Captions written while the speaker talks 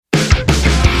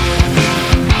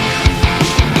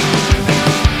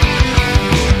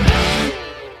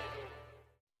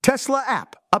Tesla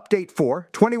app, Update 4,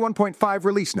 21.5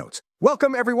 release notes.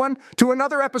 Welcome, everyone, to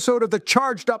another episode of the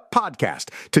Charged Up Podcast.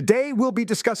 Today, we'll be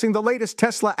discussing the latest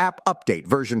Tesla app update,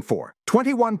 version 4,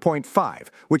 21.5,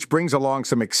 which brings along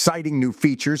some exciting new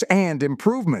features and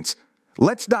improvements.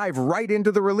 Let's dive right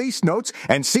into the release notes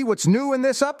and see what's new in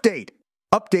this update.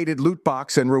 Updated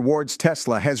Lootbox and Rewards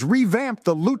Tesla has revamped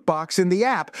the Lootbox in the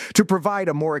app to provide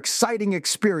a more exciting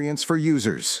experience for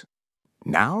users.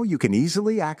 Now you can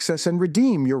easily access and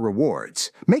redeem your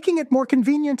rewards, making it more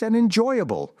convenient and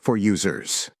enjoyable for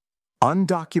users.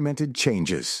 Undocumented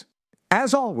changes.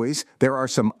 As always, there are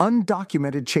some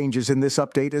undocumented changes in this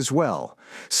update as well.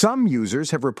 Some users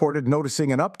have reported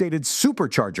noticing an updated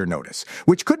Supercharger notice,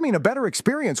 which could mean a better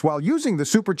experience while using the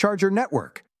Supercharger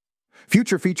network.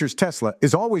 Future Features Tesla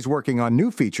is always working on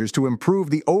new features to improve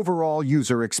the overall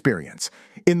user experience.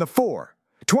 In the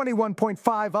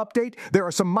 21.5 update, there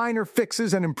are some minor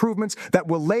fixes and improvements that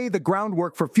will lay the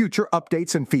groundwork for future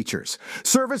updates and features.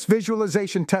 Service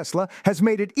Visualization Tesla has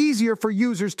made it easier for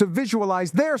users to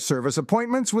visualize their service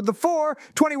appointments with the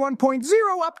 21.0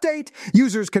 update.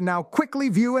 Users can now quickly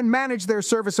view and manage their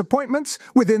service appointments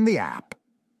within the app.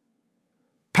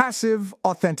 Passive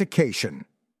authentication.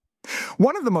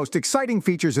 One of the most exciting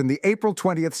features in the April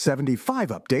 20th 75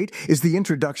 update is the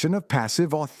introduction of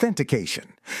passive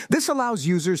authentication. This allows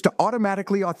users to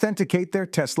automatically authenticate their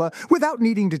Tesla without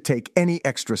needing to take any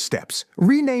extra steps.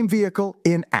 Rename vehicle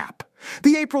in-app.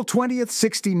 The April 20th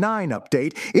 69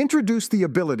 update introduced the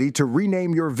ability to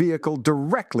rename your vehicle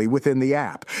directly within the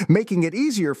app, making it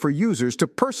easier for users to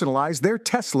personalize their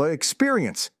Tesla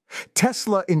experience.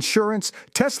 Tesla Insurance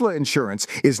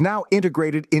is now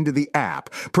integrated into the app,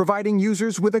 providing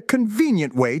users with a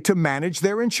convenient way to manage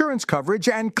their insurance coverage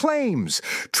and claims.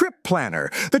 Trip Planner.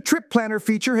 The Trip Planner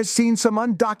feature has seen some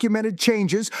undocumented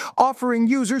changes, offering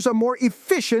users a more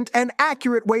efficient and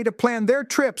accurate way to plan their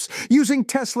trips using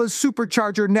Tesla's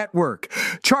Supercharger network.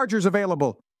 Chargers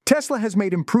available. Tesla has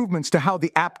made improvements to how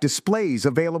the app displays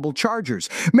available chargers,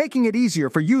 making it easier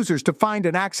for users to find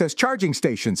and access charging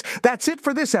stations. That's it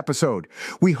for this episode.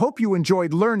 We hope you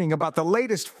enjoyed learning about the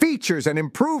latest features and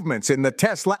improvements in the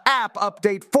Tesla app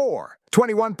Update 4,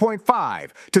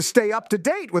 21.5. To stay up to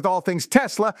date with all things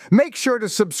Tesla, make sure to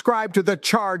subscribe to the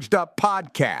Charged Up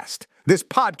Podcast. This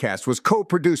podcast was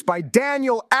co-produced by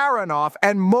Daniel Aronoff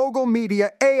and Mogul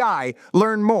Media AI.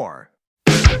 Learn more